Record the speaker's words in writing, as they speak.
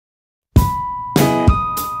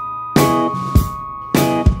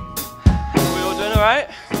right?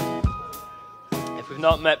 If we've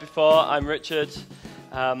not met before, I'm Richard,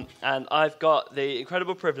 and I've got the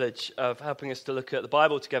incredible privilege of helping us to look at the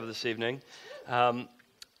Bible together this evening.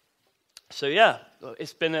 So yeah,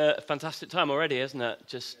 it's been a fantastic time already, isn't it?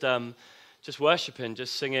 Just worshiping,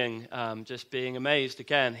 just singing, just being amazed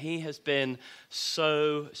again. He has been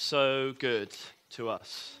so good to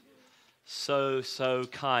us, so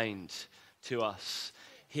kind to us.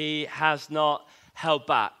 He has not held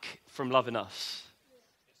back from loving us.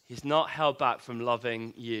 He's not held back from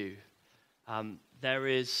loving you. There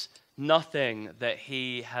is nothing that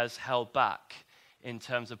he has held back in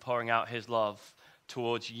terms of pouring out his love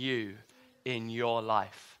towards you in your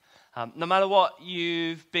life. No matter what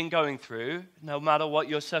you've been going through, no matter what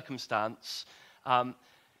your circumstance,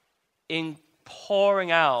 in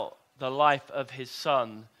pouring out the life of his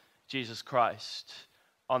son, Jesus Christ,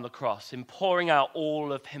 on the cross, in pouring out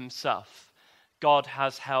all of himself, God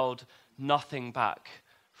has held nothing back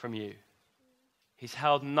from you. He's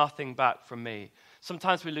held nothing back from me.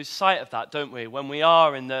 Sometimes we lose sight of that, don't we? When we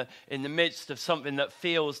are in the midst of something that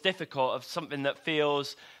feels difficult, of something that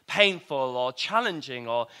feels painful or challenging,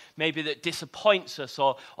 or maybe that disappoints us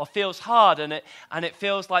or feels hard, and it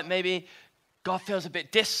feels like maybe God feels a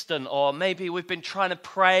bit distant, or maybe we've been trying to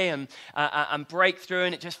pray and break through,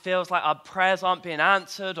 and it just feels like our prayers aren't being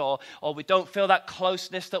answered, or we don't feel that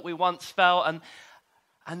closeness that we once felt.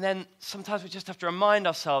 And then sometimes we just have to remind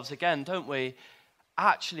ourselves again, don't we?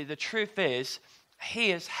 Actually, the truth is,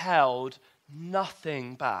 he has held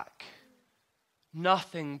nothing back.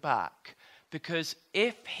 Nothing back. Because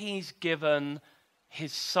if he's given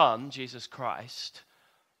his son, Jesus Christ,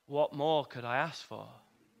 what more could I ask for?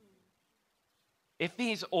 If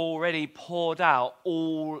he's already poured out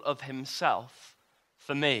all of himself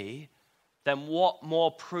for me, then what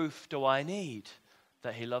more proof do I need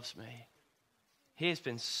that he loves me? He has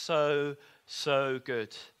been so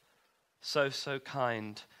good, so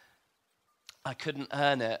kind. I couldn't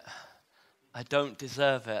earn it. I don't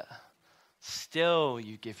deserve it. Still,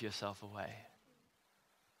 you give yourself away.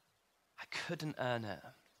 I couldn't earn it.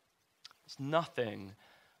 There's nothing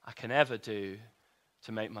I can ever do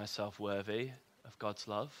to make myself worthy of God's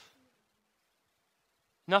love.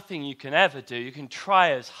 Nothing you can ever do. You can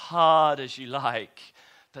try as hard as you like,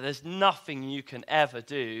 but there's nothing you can ever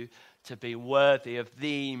do to be worthy of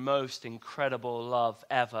the most incredible love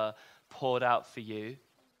ever poured out for you.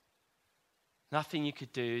 Nothing you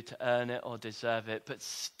could do to earn it or deserve it, but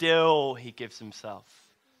still he gives himself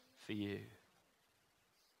for you.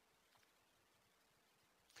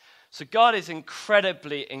 So God is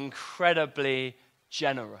incredibly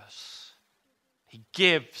generous. He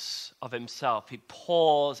gives of himself. He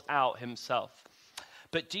pours out himself.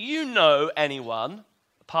 But do you know anyone,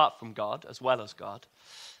 apart from God, as well as God,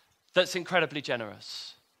 that's incredibly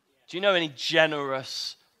generous? Do you know any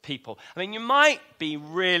generous people? I mean, you might be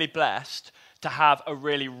really blessed to have a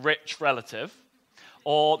really rich relative,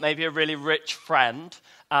 or maybe a really rich friend,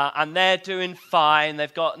 and they're doing fine.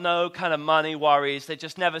 They've got no kind of money worries. They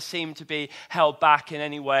just never seem to be held back in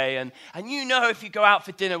any way. And you know if you go out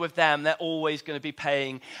for dinner with them, they're always going to be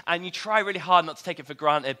paying. And you try really hard not to take it for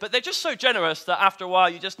granted. But they're just so generous that after a while,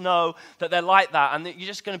 you just know that they're like that. And that you're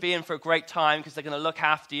just going to be in for a great time because they're going to look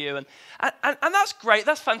after you. And that's great.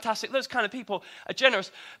 That's fantastic. Those kind of people are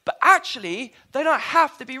generous. But actually, they don't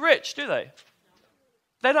have to be rich, do they?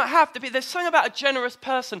 They don't have to be. There's something about a generous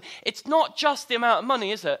person. It's not just the amount of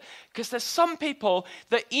money, is it? Because there's some people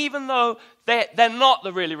that even though they're not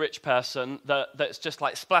the really rich person that's just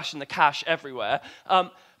like splashing the cash everywhere,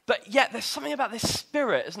 but yet there's something about their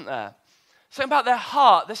spirit, isn't there? Something about their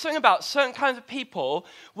heart. There's something about certain kinds of people,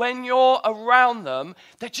 when you're around them,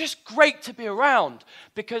 they're just great to be around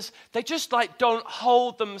because they just like don't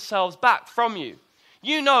hold themselves back from you.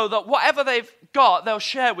 You know that whatever they've got, they'll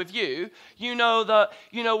share with you. You know that,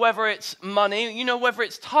 whether it's money, whether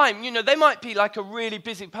it's time. They might be like a really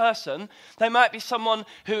busy person. They might be someone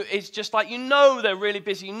who is just like, they're really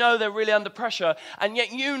busy. They're really under pressure. And yet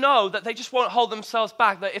that they just won't hold themselves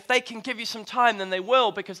back. That if they can give you some time, then they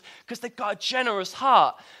will because they've got a generous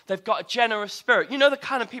heart. They've got a generous spirit. You know the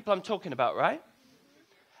kind of people I'm talking about, right?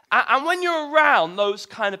 And when you're around those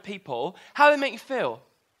kind of people, how do they make you feel?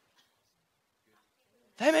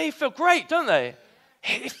 They make you feel great, don't they?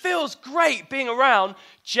 It feels great being around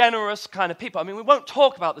generous kind of people. I mean, we won't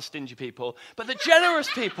talk about the stingy people, but the generous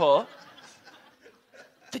people,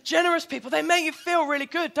 they make you feel really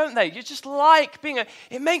good, don't they? You just like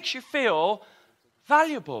it makes you feel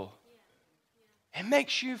valuable. It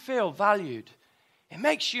makes you feel valued. It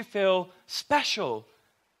makes you feel special.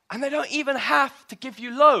 And they don't even have to give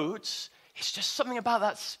you loads. It's just something about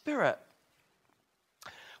that spirit.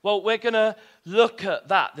 Well, we're going to look at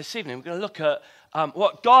that this evening. We're going to look at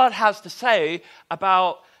what God has to say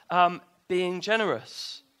about being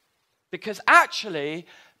generous. Because actually,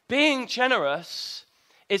 being generous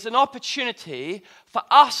is an opportunity for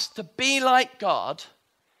us to be like God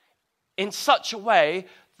in such a way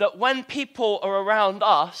that when people are around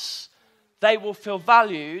us, they will feel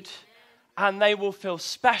valued and they will feel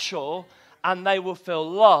special and they will feel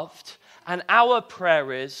loved. And our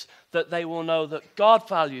prayer is that they will know that God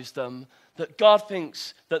values them, that God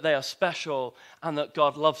thinks that they are special, and that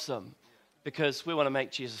God loves them. Because we want to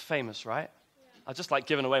make Jesus famous, right? I just like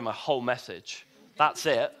giving away my whole message. That's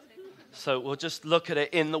it. So we'll just look at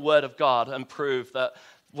it in the Word of God and prove that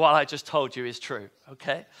what I just told you is true,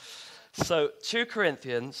 okay? So 2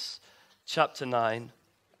 Corinthians chapter 9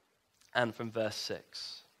 and from verse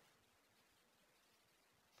 6.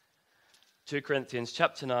 2 Corinthians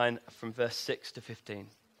chapter 9 from verse 6 to 15.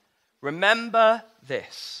 Remember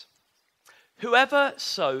this: whoever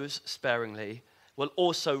sows sparingly will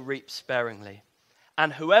also reap sparingly,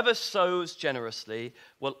 and whoever sows generously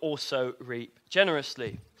will also reap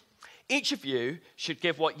generously. Each of you should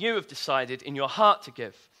give what you have decided in your heart to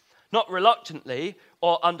give, not reluctantly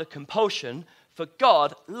or under compulsion, for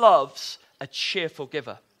God loves a cheerful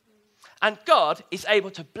giver. And God is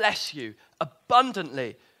able to bless you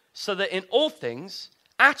abundantly, so that in all things,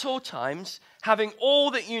 at all times, having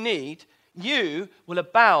all that you need, you will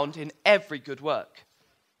abound in every good work.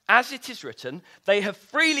 As it is written, they have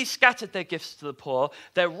freely scattered their gifts to the poor,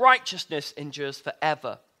 their righteousness endures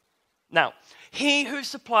forever. Now, he who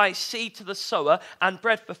supplies seed to the sower and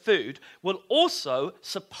bread for food will also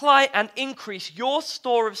supply and increase your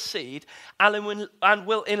store of seed and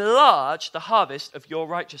will enlarge the harvest of your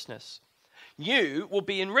righteousness. You will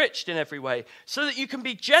be enriched in every way, so that you can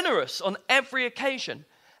be generous on every occasion.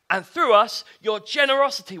 And through us, your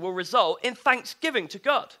generosity will result in thanksgiving to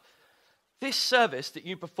God. This service that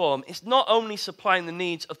you perform is not only supplying the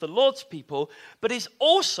needs of the Lord's people, but is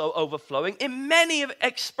also overflowing in many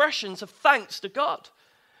expressions of thanks to God.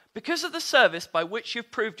 Because of the service by which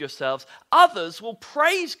you've proved yourselves, others will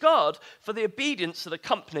praise God for the obedience that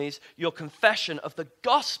accompanies your confession of the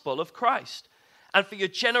gospel of Christ, and for your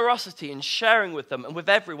generosity in sharing with them and with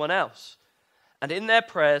everyone else. And in their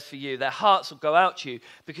prayers for you, their hearts will go out to you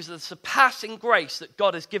because of the surpassing grace that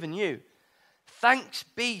God has given you. Thanks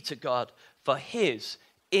be to God for his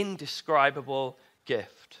indescribable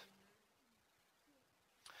gift.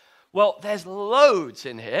 Well, there's loads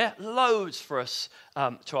in here, loads for us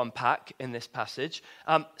to unpack in this passage.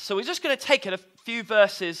 So we're just going to take it a few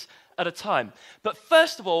verses at a time. But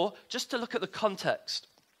first of all, just to look at the context.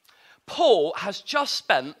 Paul has just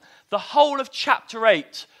spent the whole of chapter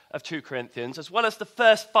 8 of 2 Corinthians, as well as the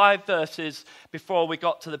first 5 verses before we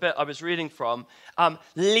got to the bit I was reading from,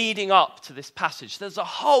 leading up to this passage. There's a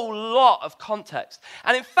whole lot of context.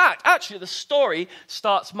 And in fact, actually, the story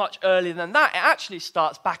starts much earlier than that. It actually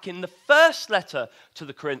starts back in the first letter to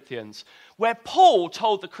the Corinthians, where Paul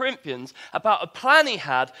told the Corinthians about a plan he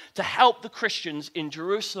had to help the Christians in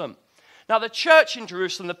Jerusalem. Now, the church in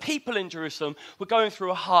Jerusalem, the people in Jerusalem, were going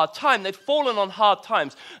through a hard time. They'd fallen on hard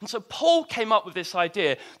times. And so Paul came up with this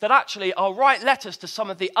idea that actually I'll write letters to some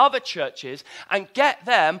of the other churches and get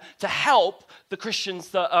them to help the Christians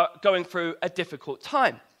that are going through a difficult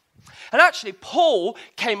time. And actually, Paul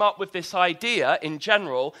came up with this idea in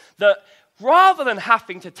general that rather than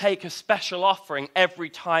having to take a special offering every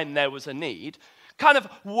time there was a need, kind of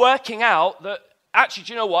working out that actually,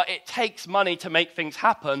 do you know what? It takes money to make things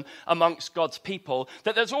happen amongst God's people,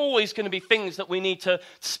 that there's always going to be things that we need to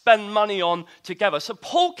spend money on together. So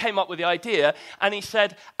Paul came up with the idea, and he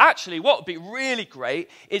said, actually, what would be really great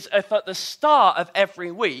is if at the start of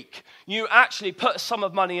every week, you actually put some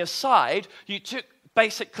of money aside, you took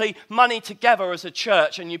basically money together as a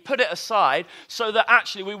church and you put it aside so that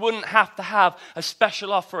actually we wouldn't have to have a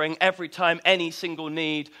special offering every time any single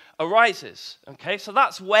need arises. Okay, so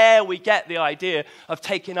that's where we get the idea of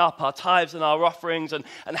taking up our tithes and our offerings and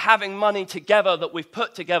having money together that we've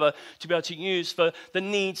put together to be able to use for the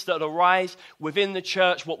needs that arise within the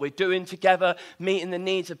church, what we're doing together, meeting the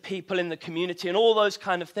needs of people in the community and all those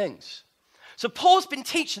kind of things. So Paul's been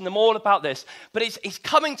teaching them all about this, but he's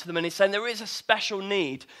coming to them and he's saying there is a special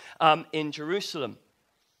need in Jerusalem.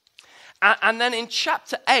 And then in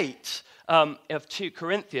chapter 8 of 2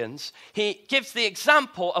 Corinthians, he gives the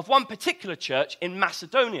example of one particular church in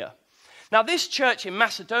Macedonia. Now, this church in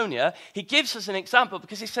Macedonia, he gives us an example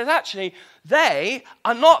because he says, actually, they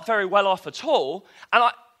are not very well off at all.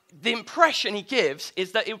 And the impression he gives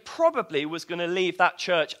is that he probably was going to leave that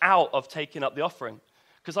church out of taking up the offering.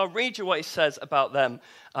 Because I'll read you what he says about them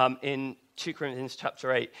in 2 Corinthians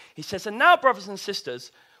chapter 8. He says, and now, brothers and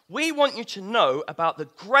sisters, we want you to know about the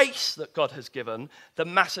grace that God has given the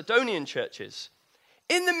Macedonian churches.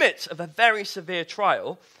 In the midst of a very severe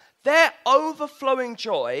trial, their overflowing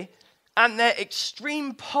joy and their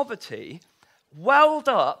extreme poverty welled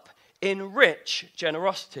up in rich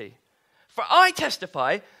generosity. For I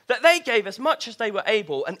testify that they gave as much as they were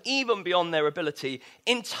able, and even beyond their ability,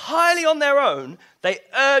 entirely on their own. They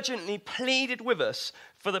urgently pleaded with us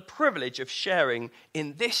for the privilege of sharing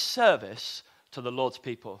in this service to the Lord's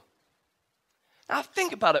people. Now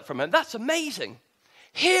think about it for a minute. That's amazing.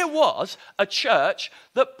 Here was a church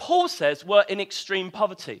that Paul says were in extreme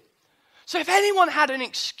poverty. So if anyone had an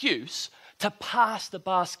excuse to pass the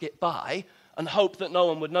basket by and hope that no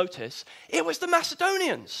one would notice, it was the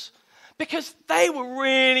Macedonians. Because they were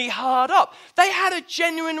really hard up. They had a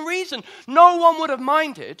genuine reason. No one would have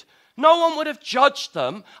minded. No one would have judged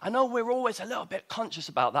them. I know we're always a little bit conscious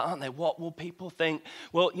about that, aren't they? What will people think?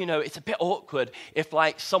 Well, it's a bit awkward if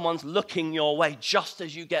someone's looking your way just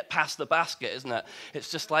as you get past the basket, isn't it?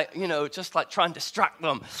 It's just like trying to distract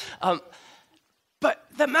them. But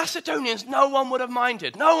the Macedonians, no one would have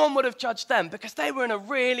minded. No one would have judged them because they were in a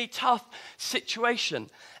really tough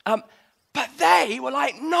situation. But they were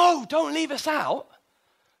like, no, don't leave us out.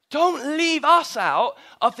 Don't leave us out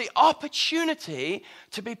of the opportunity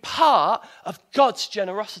to be part of God's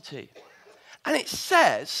generosity. And it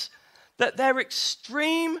says that their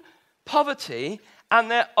extreme poverty and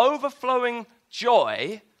their overflowing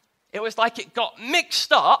joy, it was like it got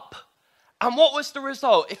mixed up. And what was the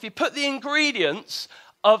result? If you put the ingredients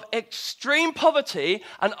of extreme poverty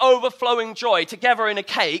and overflowing joy together in a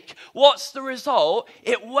cake, what's the result?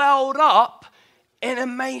 It welled up in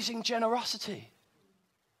amazing generosity.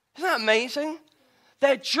 Isn't that amazing?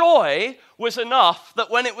 Their joy was enough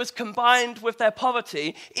that when it was combined with their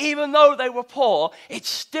poverty, even though they were poor, it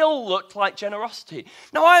still looked like generosity.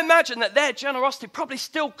 Now, I imagine that their generosity probably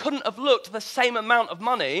still couldn't have looked the same amount of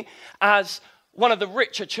money as one of the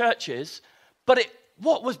richer churches, but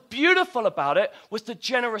what was beautiful about it was the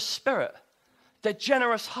generous spirit, their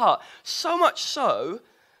generous heart. So much so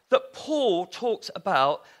that Paul talks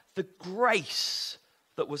about the grace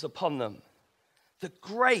that was upon them. The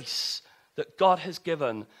grace that God has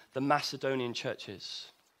given the Macedonian churches.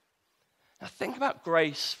 Now think about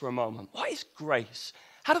grace for a moment. What is grace?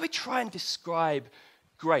 How do we try and describe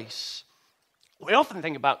grace? We often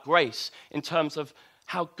think about grace in terms of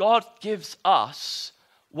how God gives us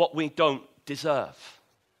what we don't deserve.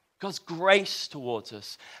 God's grace towards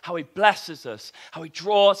us, how he blesses us, how he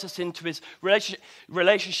draws us into his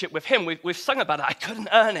relationship with him. We've sung about it. I couldn't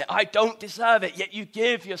earn it. I don't deserve it, yet you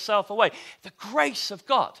give yourself away. The grace of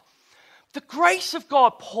God. The grace of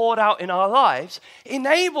God poured out in our lives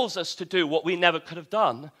enables us to do what we never could have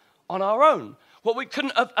done on our own, what we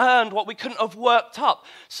couldn't have earned, what we couldn't have worked up.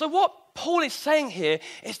 So what Paul is saying here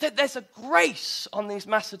is that there's a grace on these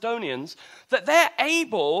Macedonians that they're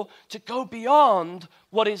able to go beyond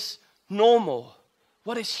what is normal,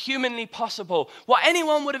 what is humanly possible, what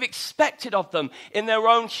anyone would have expected of them in their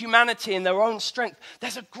own humanity, in their own strength.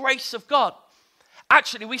 There's a grace of God.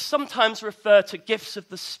 Actually, we sometimes refer to gifts of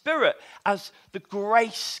the Spirit as the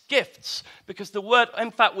grace gifts because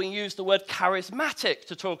we use the word charismatic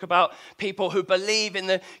to talk about people who believe in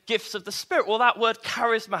the gifts of the Spirit. Well, that word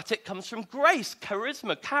charismatic comes from grace,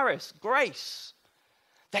 charisma, charis, grace.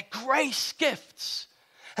 They're grace gifts.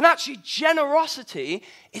 And actually, generosity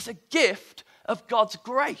is a gift of God's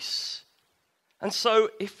grace. And so,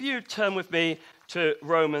 if you turn with me to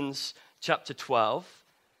Romans chapter 12,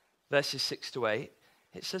 verses 6 to 8,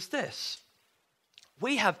 it says this: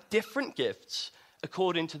 we have different gifts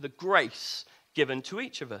according to the grace given to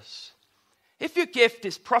each of us. If your gift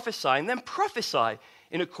is prophesying, then prophesy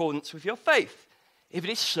in accordance with your faith. If it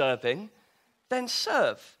is serving, then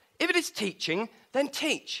serve. If it is teaching, then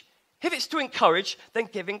teach. If it's to encourage, then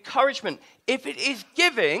give encouragement. If it is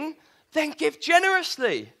giving, then give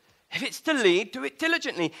generously. If it's to lead, do it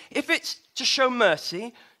diligently. If it's to show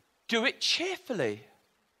mercy, do it cheerfully.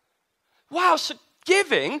 Wow, so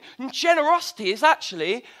giving and generosity is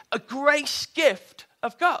actually a grace gift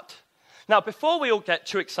of God. Now, before we all get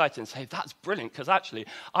too excited and say, that's brilliant, because actually,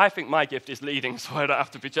 I think my gift is leading, so I don't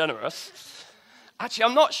have to be generous. Actually,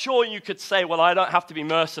 I'm not sure you could say, well, I don't have to be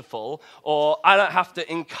merciful, or I don't have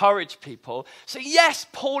to encourage people. So yes,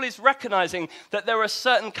 Paul is recognizing that there are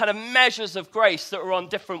certain kind of measures of grace that are on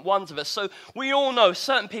different ones of us. So we all know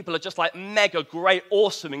certain people are just like mega great,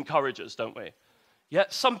 awesome encouragers, don't we? Yeah,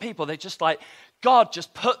 some people, they're just like, God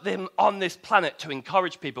just put them on this planet to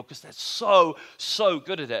encourage people because they're so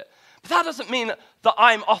good at it. But that doesn't mean that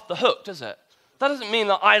I'm off the hook, does it? That doesn't mean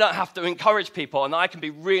that I don't have to encourage people and that I can be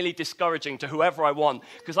really discouraging to whoever I want,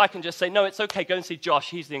 because I can just say, no, it's okay, go and see Josh,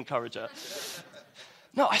 he's the encourager.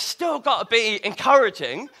 No, I still got to be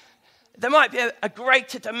encouraging. There might be a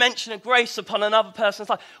greater dimension of grace upon another person's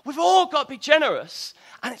life. We've all got to be generous,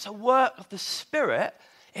 and it's a work of the Spirit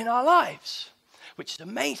in our lives, which is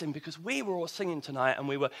amazing, because we were all singing tonight and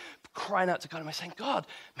we were crying out to God and we're saying, God,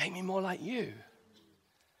 make me more like you.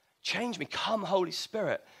 Change me. Come, Holy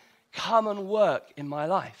Spirit. Come and work in my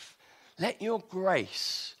life. Let your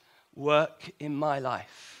grace work in my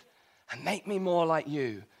life and make me more like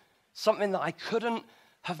you. Something that I couldn't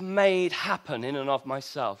have made happen in and of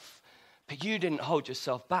myself. But you didn't hold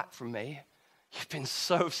yourself back from me. You've been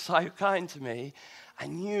so kind to me.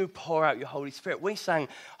 And you pour out your Holy Spirit. We sang,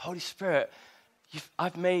 Holy Spirit,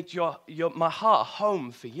 I've made my heart a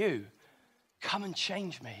home for you. Come and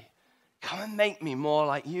change me. Come and make me more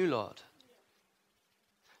like you, Lord.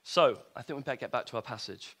 So, I think we better get back to our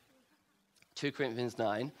passage. 2 Corinthians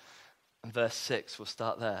 9 and verse 6. We'll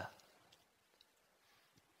start there.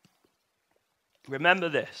 Remember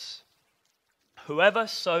this. Whoever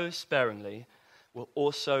sows sparingly will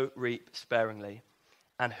also reap sparingly.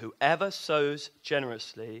 And whoever sows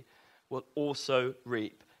generously will also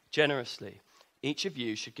reap generously. Each of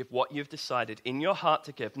you should give what you've decided in your heart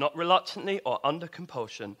to give, not reluctantly or under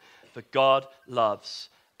compulsion, for God loves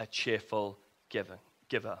a cheerful giver.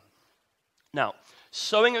 Now,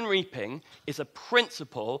 sowing and reaping is a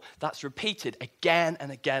principle that's repeated again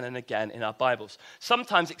and again and again in our Bibles.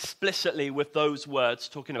 Sometimes explicitly with those words,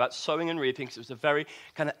 talking about sowing and reaping, because it was a very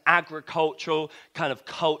kind of agricultural kind of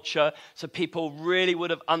culture, so people really would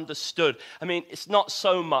have understood. I mean, it's not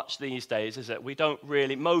so much these days, is it? We don't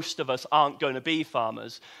really, most of us aren't going to be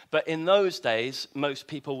farmers, but in those days, most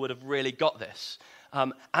people would have really got this.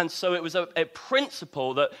 And so it was a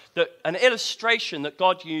principle, that an illustration that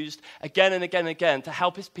God used again and again and again to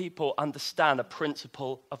help his people understand a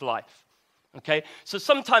principle of life. Okay? So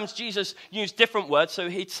sometimes Jesus used different words. So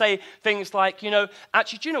he'd say things like,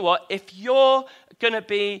 actually, do you know what? If you're going to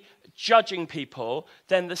be judging people,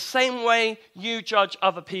 then the same way you judge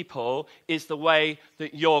other people is the way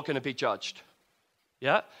that you're going to be judged.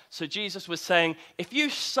 Yeah? So Jesus was saying, if you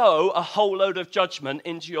sow a whole load of judgment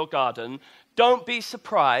into your garden, don't be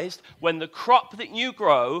surprised when the crop that you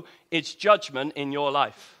grow is judgment in your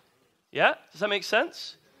life. Yeah? Does that make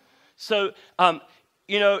sense? So,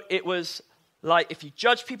 it was like, if you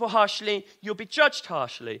judge people harshly, you'll be judged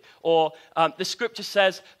harshly. Or the scripture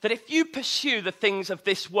says that if you pursue the things of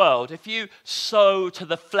this world, if you sow to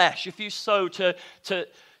the flesh, if you sow to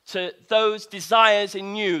those desires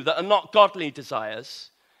in you that are not godly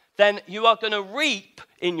desires, then you are going to reap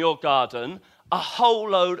in your garden a whole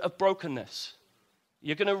load of brokenness.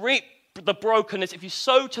 You're going to reap the brokenness. If you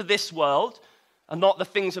sow to this world and not the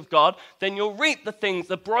things of God, then you'll reap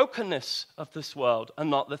the brokenness of this world and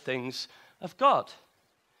not the things of God.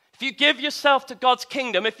 If you give yourself to God's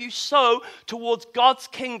kingdom, if you sow towards God's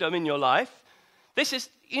kingdom in your life, this is,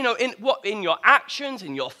 in your actions,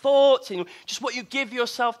 in your thoughts, in just what you give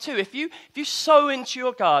yourself to. If you sow into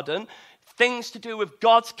your garden things to do with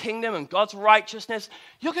God's kingdom and God's righteousness,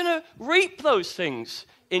 you're going to reap those things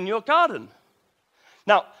in your garden.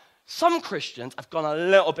 Now, some Christians have gone a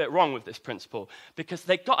little bit wrong with this principle because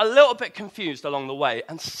they got a little bit confused along the way,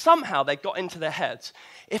 and somehow they got into their heads,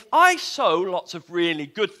 if I sow lots of really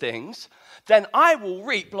good things, then I will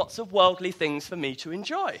reap lots of worldly things for me to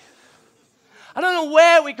enjoy. I don't know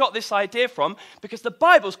where we got this idea from, because the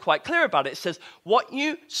Bible's quite clear about it. It says, what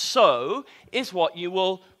you sow is what you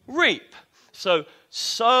will reap. So,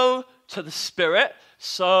 sow to the Spirit,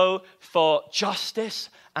 sow for justice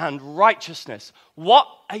and righteousness. What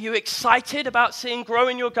are you excited about seeing grow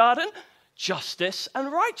in your garden? Justice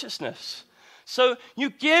and righteousness. So you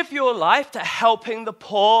give your life to helping the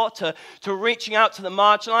poor, to reaching out to the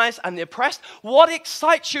marginalized and the oppressed. What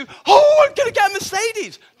excites you? Oh, I'm going to get a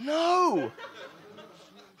Mercedes. No,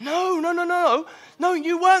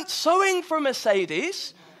 you weren't sowing for a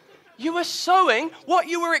Mercedes. You were sowing, what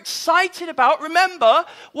you were excited about, remember,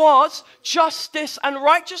 was justice and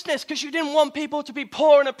righteousness, because you didn't want people to be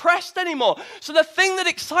poor and oppressed anymore. So the thing that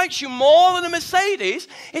excites you more than a Mercedes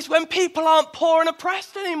is when people aren't poor and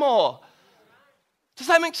oppressed anymore. Does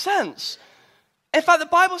that make sense? In fact, the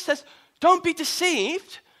Bible says, don't be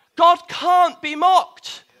deceived. God can't be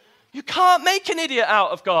mocked. You can't make an idiot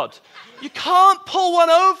out of God. You can't pull one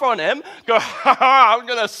over on him, go, I'm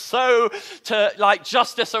going to sow to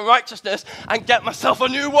justice and righteousness and get myself a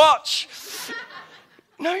new watch.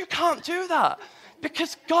 No, you can't do that,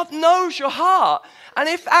 because God knows your heart. And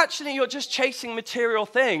if actually you're just chasing material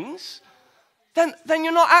things, then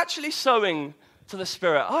you're not actually sowing to the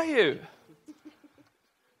Spirit, are you?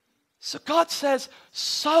 So God says,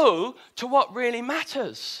 sow to what really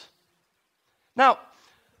matters. Now,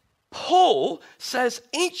 Paul says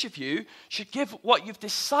each of you should give what you've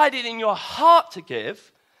decided in your heart to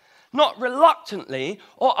give, not reluctantly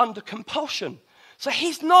or under compulsion. So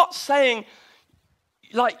he's not saying,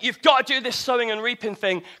 like, you've got to do this sowing and reaping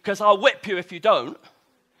thing because I'll whip you if you don't.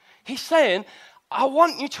 He's saying, I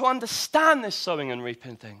want you to understand this sowing and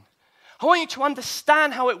reaping thing. I want you to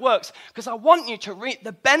understand how it works because I want you to reap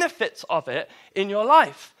the benefits of it in your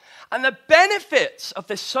life. And the benefits of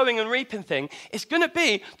this sowing and reaping thing is going to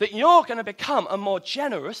be that you're going to become a more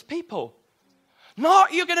generous people.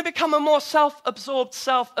 Not you're going to become a more self-absorbed,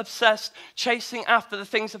 self-obsessed, chasing after the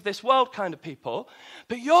things of this world kind of people,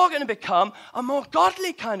 but you're going to become a more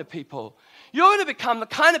godly kind of people. You're going to become the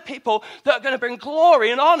kind of people that are going to bring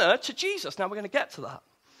glory and honor to Jesus. Now, we're going to get to that.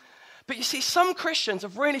 But you see, some Christians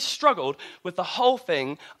have really struggled with the whole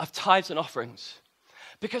thing of tithes and offerings.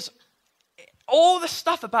 Because all the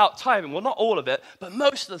stuff about tithing, well, not all of it, but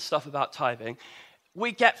most of the stuff about tithing,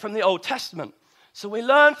 we get from the Old Testament. So we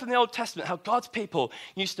learn from the Old Testament how God's people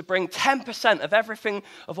used to bring 10% of everything,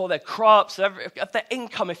 of all their crops, of their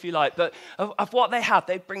income, if you like, but of what they had.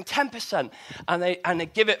 They'd bring 10% and they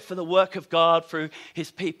give it for the work of God through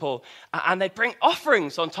his people. And they'd bring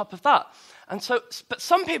offerings on top of that. And so, but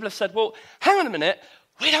some people have said, well, hang on a minute,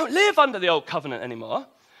 we don't live under the old covenant anymore.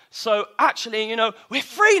 So actually, we're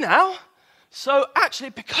free now. So actually,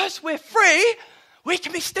 because we're free, we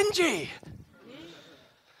can be stingy.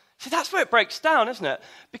 See, that's where it breaks down, isn't it?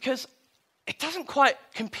 Because it doesn't quite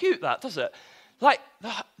compute that, does it? Like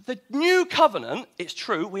the new covenant, it's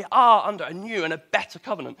true, we are under a new and a better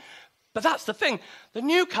covenant. But that's the thing, the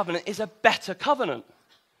new covenant is a better covenant.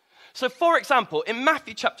 So, for example, in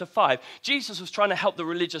Matthew chapter 5, Jesus was trying to help the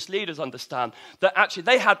religious leaders understand that actually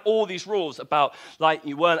they had all these rules about, like,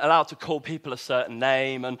 you weren't allowed to call people a certain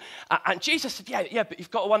name. And Jesus said, yeah, but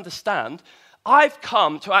you've got to understand, I've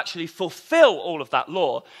come to actually fulfill all of that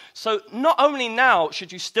law. So not only now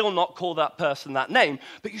should you still not call that person that name,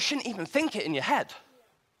 but you shouldn't even think it in your head.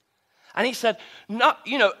 And he said,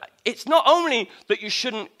 it's not only that you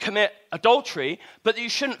shouldn't commit adultery, but that you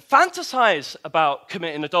shouldn't fantasize about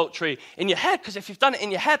committing adultery in your head, because if you've done it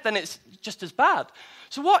in your head, then it's just as bad.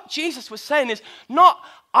 So what Jesus was saying is not,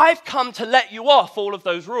 I've come to let you off all of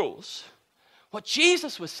those rules. What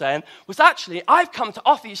Jesus was saying was actually, I've come to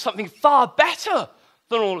offer you something far better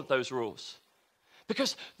than all of those rules.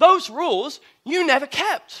 Because those rules you never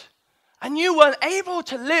kept. And you weren't able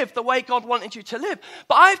to live the way God wanted you to live.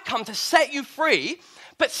 But I've come to set you free,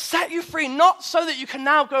 but set you free not so that you can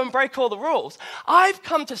now go and break all the rules. I've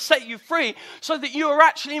come to set you free so that you are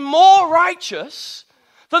actually more righteous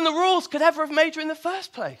than the rules could ever have made you in the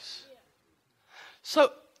first place.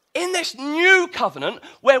 So in this new covenant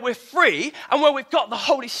where we're free and where we've got the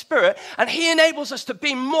Holy Spirit and he enables us to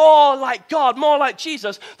be more like God, more like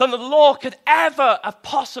Jesus than the law could ever have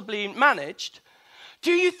possibly managed,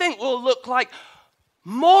 do you think we'll look like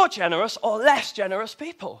more generous or less generous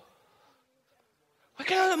people? We're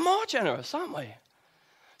going to look more generous, aren't we?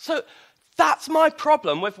 So that's my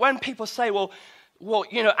problem with when people say, well,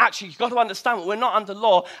 actually, you've got to understand we're not under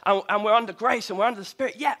law and we're under grace and we're under the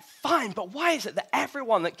Spirit. Yeah, fine, but why is it that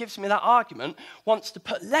everyone that gives me that argument wants to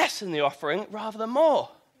put less in the offering rather than more?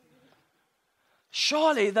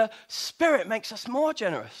 Surely the Spirit makes us more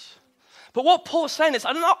generous. But what Paul's saying is,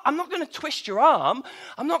 I'm not going to twist your arm.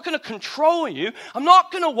 I'm not going to control you. I'm not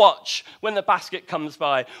going to watch when the basket comes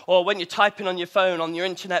by or when you're typing on your phone on your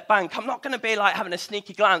internet bank. I'm not going to be like having a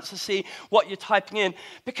sneaky glance to see what you're typing in,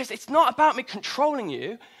 because it's not about me controlling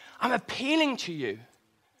you. I'm appealing to you.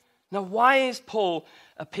 Now, why is Paul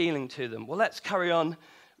appealing to them? Well, let's carry on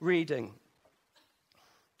reading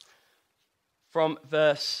from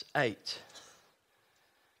verse 8.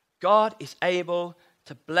 God is able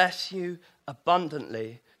to bless you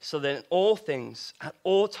abundantly, so that in all things, at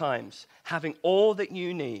all times, having all that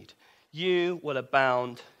you need, you will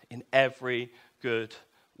abound in every good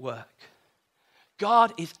work.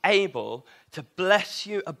 God is able to bless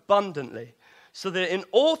you abundantly, so that in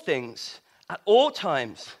all things, at all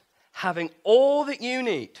times, having all that you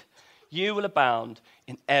need, you will abound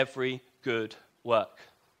in every good work.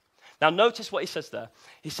 Now notice what he says there.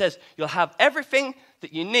 He says, you'll have everything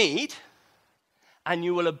that you need, and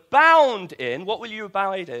you will abound in, what will you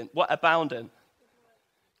abound in? What abound in?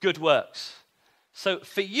 Good works. So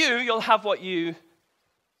for you, you'll have what you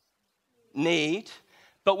need,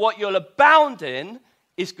 but what you'll abound in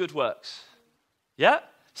is good works. Yeah?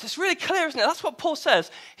 So it's really clear, isn't it? That's what Paul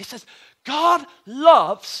says. He says, God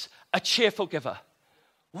loves a cheerful giver.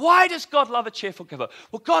 Why does God love a cheerful giver?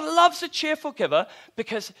 Well, God loves a cheerful giver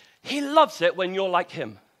because he loves it when you're like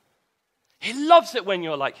him. He loves it when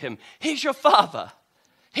you're like him. He's your father.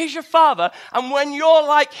 He's your father. And when you're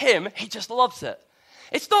like him, he just loves it.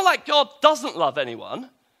 It's not like God doesn't love anyone.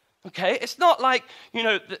 Okay? It's not like,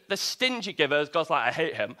 the stingy giver, God's like, I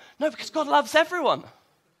hate him. No, because God loves everyone.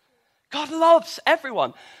 God loves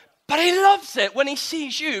everyone. But he loves it when he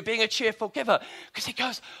sees you being a cheerful giver. Because he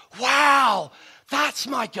goes, wow, that's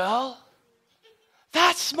my girl.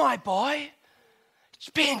 That's my boy. It's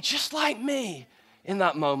being just like me in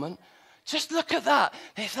that moment. Just look at that.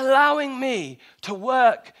 It's allowing me to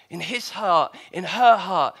work in his heart, in her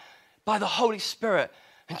heart, by the Holy Spirit,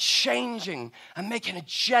 and changing and making a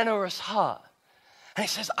generous heart. And he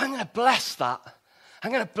says, I'm going to bless that.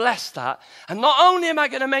 I'm going to bless that. And not only am I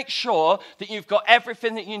going to make sure that you've got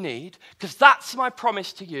everything that you need, because that's my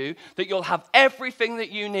promise to you, that you'll have everything that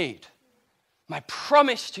you need. My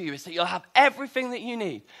promise to you is that you'll have everything that you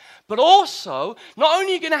need. But also, not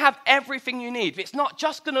only are you going to have everything you need, it's not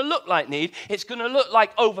just going to look like need, it's going to look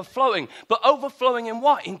like overflowing. But overflowing in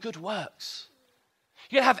what? In good works.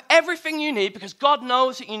 You're going to have everything you need because God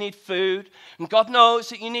knows that you need food, and God knows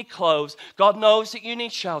that you need clothes, God knows that you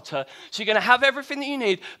need shelter. So you're going to have everything that you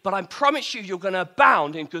need, but I promise you, you're going to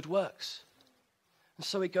abound in good works. And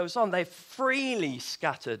so he goes on, they freely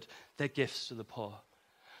scattered their gifts to the poor.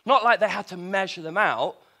 Not like they had to measure them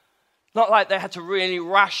out, not like they had to really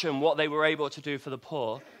ration what they were able to do for the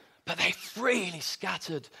poor, but they freely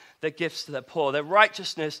scattered their gifts to the poor. Their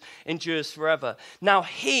righteousness endures forever. Now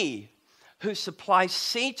he who supplies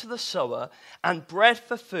seed to the sower and bread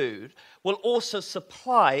for food will also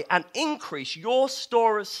supply and increase your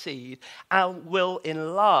store of seed and will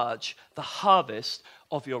enlarge the harvest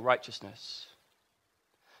of your righteousness.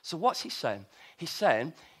 So what's he saying? He's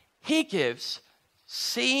saying he gives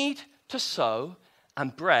seed to sow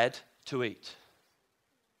and bread to eat.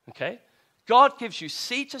 Okay? God gives you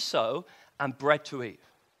seed to sow and bread to eat.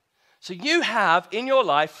 So you have in your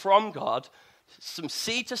life from God some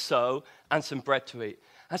seed to sow and some bread to eat.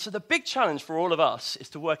 And so the big challenge for all of us is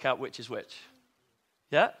to work out which is which.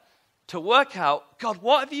 Yeah? To work out, God,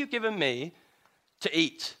 what have you given me to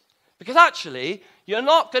eat? Because actually, you're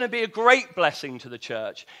not going to be a great blessing to the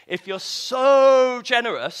church if you're so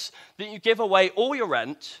generous that you give away all your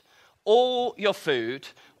rent, all your food,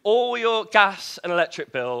 all your gas and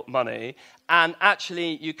electric bill money, and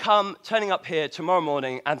actually you come turning up here tomorrow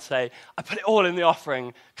morning and say, I put it all in the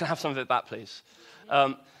offering, can I have some of it back, please?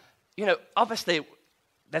 Obviously,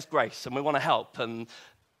 there's grace and we want to help,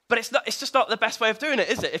 but it's just not the best way of doing it,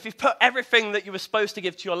 is it? If you've put everything that you were supposed to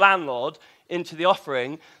give to your landlord into the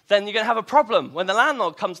offering, then you're going to have a problem when the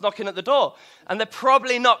landlord comes knocking at the door, and they're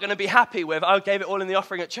probably not going to be happy with, I gave it all in the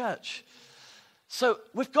offering at church. So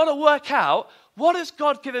we've got to work out, what has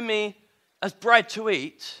God given me as bread to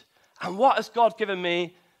eat, and what has God given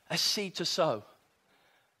me as seed to sow?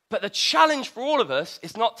 But the challenge for all of us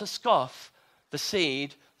is not to scoff the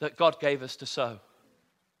seed that God gave us to sow.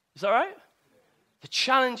 Is that right? The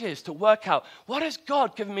challenge is to work out, what has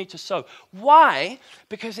God given me to sow? Why?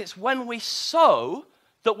 Because it's when we sow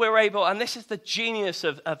that we're able, and this is the genius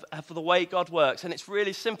of the way God works, and it's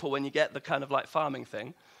really simple when you get the kind of like farming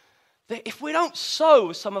thing, that if we don't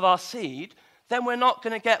sow some of our seed, then we're not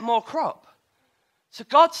going to get more crop. So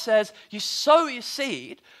God says, you sow your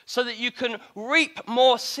seed so that you can reap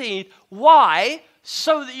more seed. Why?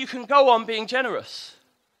 So that you can go on being generous.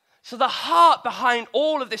 So the heart behind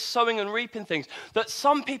all of this sowing and reaping things that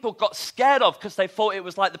some people got scared of because they thought it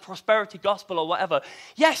was like the prosperity gospel or whatever.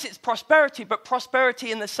 Yes, it's prosperity, but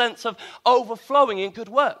prosperity in the sense of overflowing in good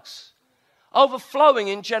works. Overflowing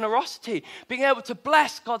in generosity. Being able to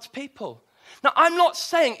bless God's people. Now, I'm not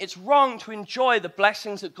saying it's wrong to enjoy the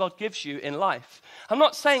blessings that God gives you in life. I'm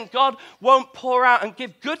not saying God won't pour out and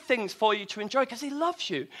give good things for you to enjoy, because he loves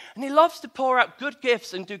you. And he loves to pour out good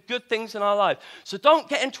gifts and do good things in our life. So don't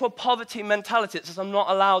get into a poverty mentality that says I'm not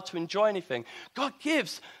allowed to enjoy anything. God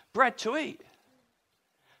gives bread to eat.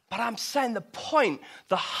 But I'm saying the point,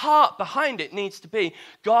 the heart behind it needs to be,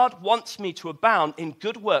 God wants me to abound in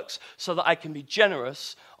good works so that I can be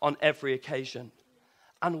generous on every occasion.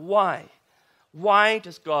 And why? Why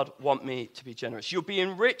does God want me to be generous? You'll be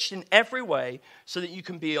enriched in every way so that you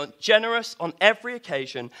can be generous on every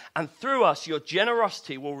occasion, and through us, your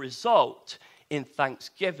generosity will result in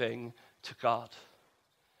thanksgiving to God.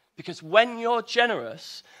 Because when you're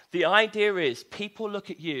generous, the idea is people look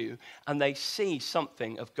at you and they see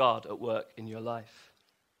something of God at work in your life.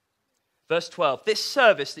 Verse 12, this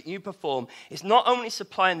service that you perform is not only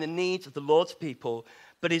supplying the needs of the Lord's people,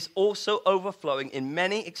 but is also overflowing in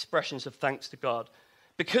many expressions of thanks to God.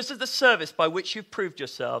 Because of the service by which you've proved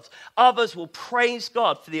yourselves, others will praise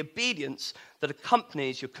God for the obedience that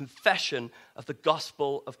accompanies your confession of the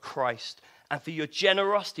gospel of Christ and for your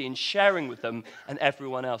generosity in sharing with them and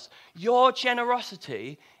everyone else. Your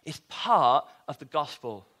generosity is part of the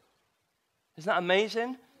gospel. Isn't that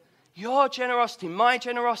amazing? Your generosity, my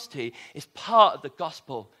generosity, is part of the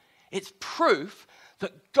gospel. It's proof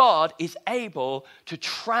that God is able to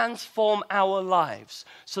transform our lives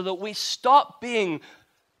so that we stop being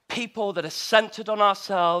people that are centered on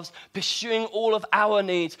ourselves, pursuing all of our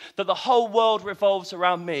needs, that the whole world revolves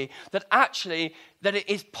around me, that it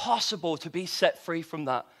is possible to be set free from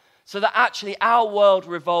that. So that actually our world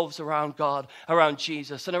revolves around God, around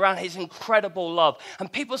Jesus, and around his incredible love.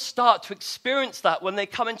 And people start to experience that when they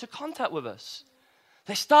come into contact with us.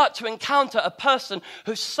 They start to encounter a person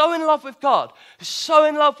who's so in love with God, who's so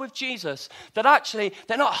in love with Jesus, that actually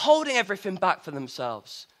they're not holding everything back for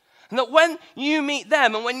themselves. And that when you meet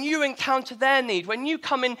them and when you encounter their need, when you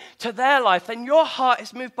come into their life, then your heart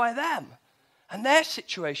is moved by them and their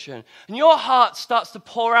situation. And your heart starts to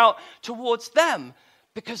pour out towards them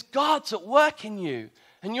because God's at work in you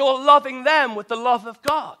and you're loving them with the love of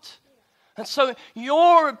God. And so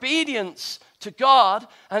your obedience to God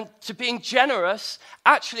and to being generous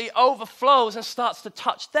actually overflows and starts to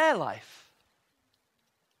touch their life.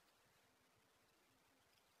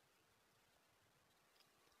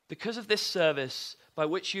 Because of this service by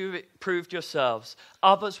which you proved yourselves,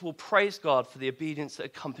 others will praise God for the obedience that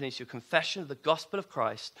accompanies your confession of the gospel of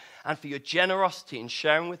Christ and for your generosity in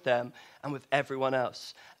sharing with them and with everyone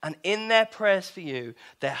else. And in their prayers for you,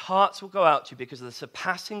 their hearts will go out to you because of the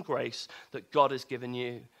surpassing grace that God has given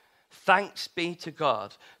you. Thanks be to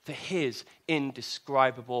God for his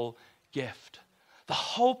indescribable gift. The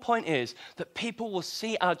whole point is that people will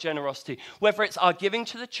see our generosity, whether it's our giving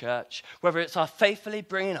to the church, whether it's our faithfully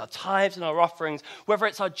bringing our tithes and our offerings, whether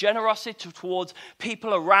it's our generosity towards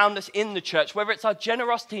people around us in the church, whether it's our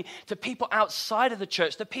generosity to people outside of the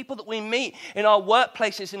church, the people that we meet in our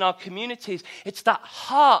workplaces, in our communities. It's that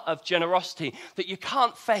heart of generosity that you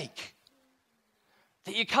can't fake.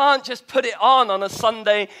 That you can't just put it on a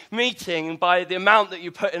Sunday meeting by the amount that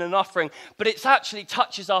you put in an offering, but it actually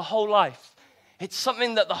touches our whole life. It's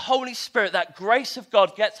something that the Holy Spirit, that grace of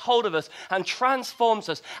God gets hold of us and transforms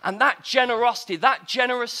us. And that generosity, that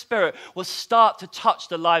generous spirit will start to touch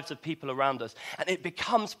the lives of people around us. And it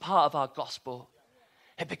becomes part of our gospel.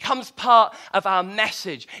 It becomes part of our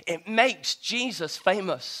message. It makes Jesus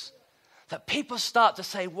famous. That people start to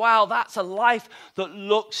say, wow, that's a life that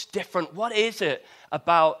looks different. What is it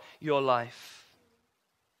about your life?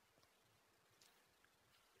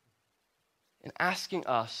 In asking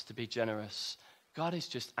us to be generous, God is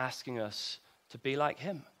just asking us to be like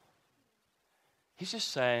him. He's just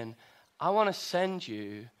saying, I want to send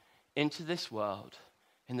you into this world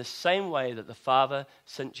in the same way that the Father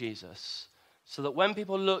sent Jesus, so that when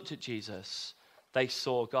people looked at Jesus, they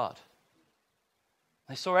saw God.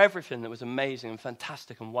 They saw everything that was amazing and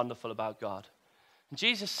fantastic and wonderful about God. And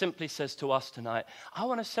Jesus simply says to us tonight, I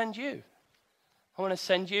want to send you. I want to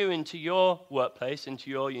send you into your workplace, into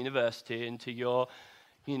your university, into your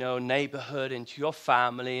neighborhood, into your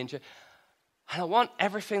family. And I want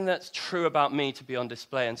everything that's true about me to be on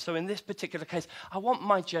display. And so in this particular case, I want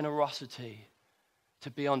my generosity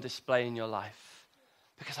to be on display in your life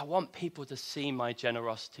because I want people to see my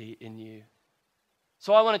generosity in you.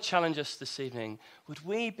 So I want to challenge us this evening. Would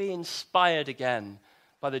we be inspired again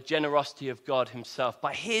by the generosity of God himself,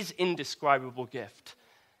 by his indescribable gift?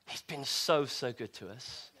 He's been so, so good to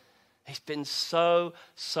us. He's been so,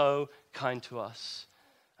 so kind to us.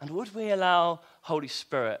 And would we allow Holy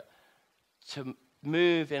Spirit to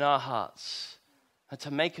move in our hearts and to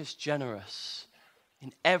make us generous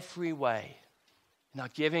in every way, in our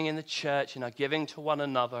giving in the church, in our giving to one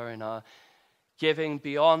another, in our giving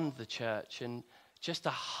beyond the church, and just a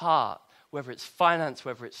heart, whether it's finance,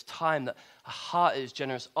 whether it's time, that a heart is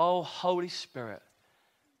generous. Oh, Holy Spirit,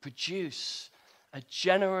 produce a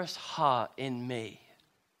generous heart in me,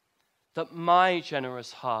 that my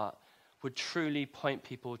generous heart would truly point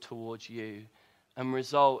people towards you and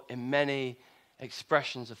result in many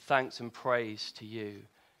expressions of thanks and praise to you.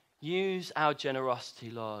 Use our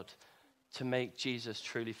generosity, Lord, to make Jesus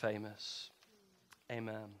truly famous.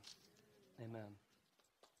 Amen. Amen.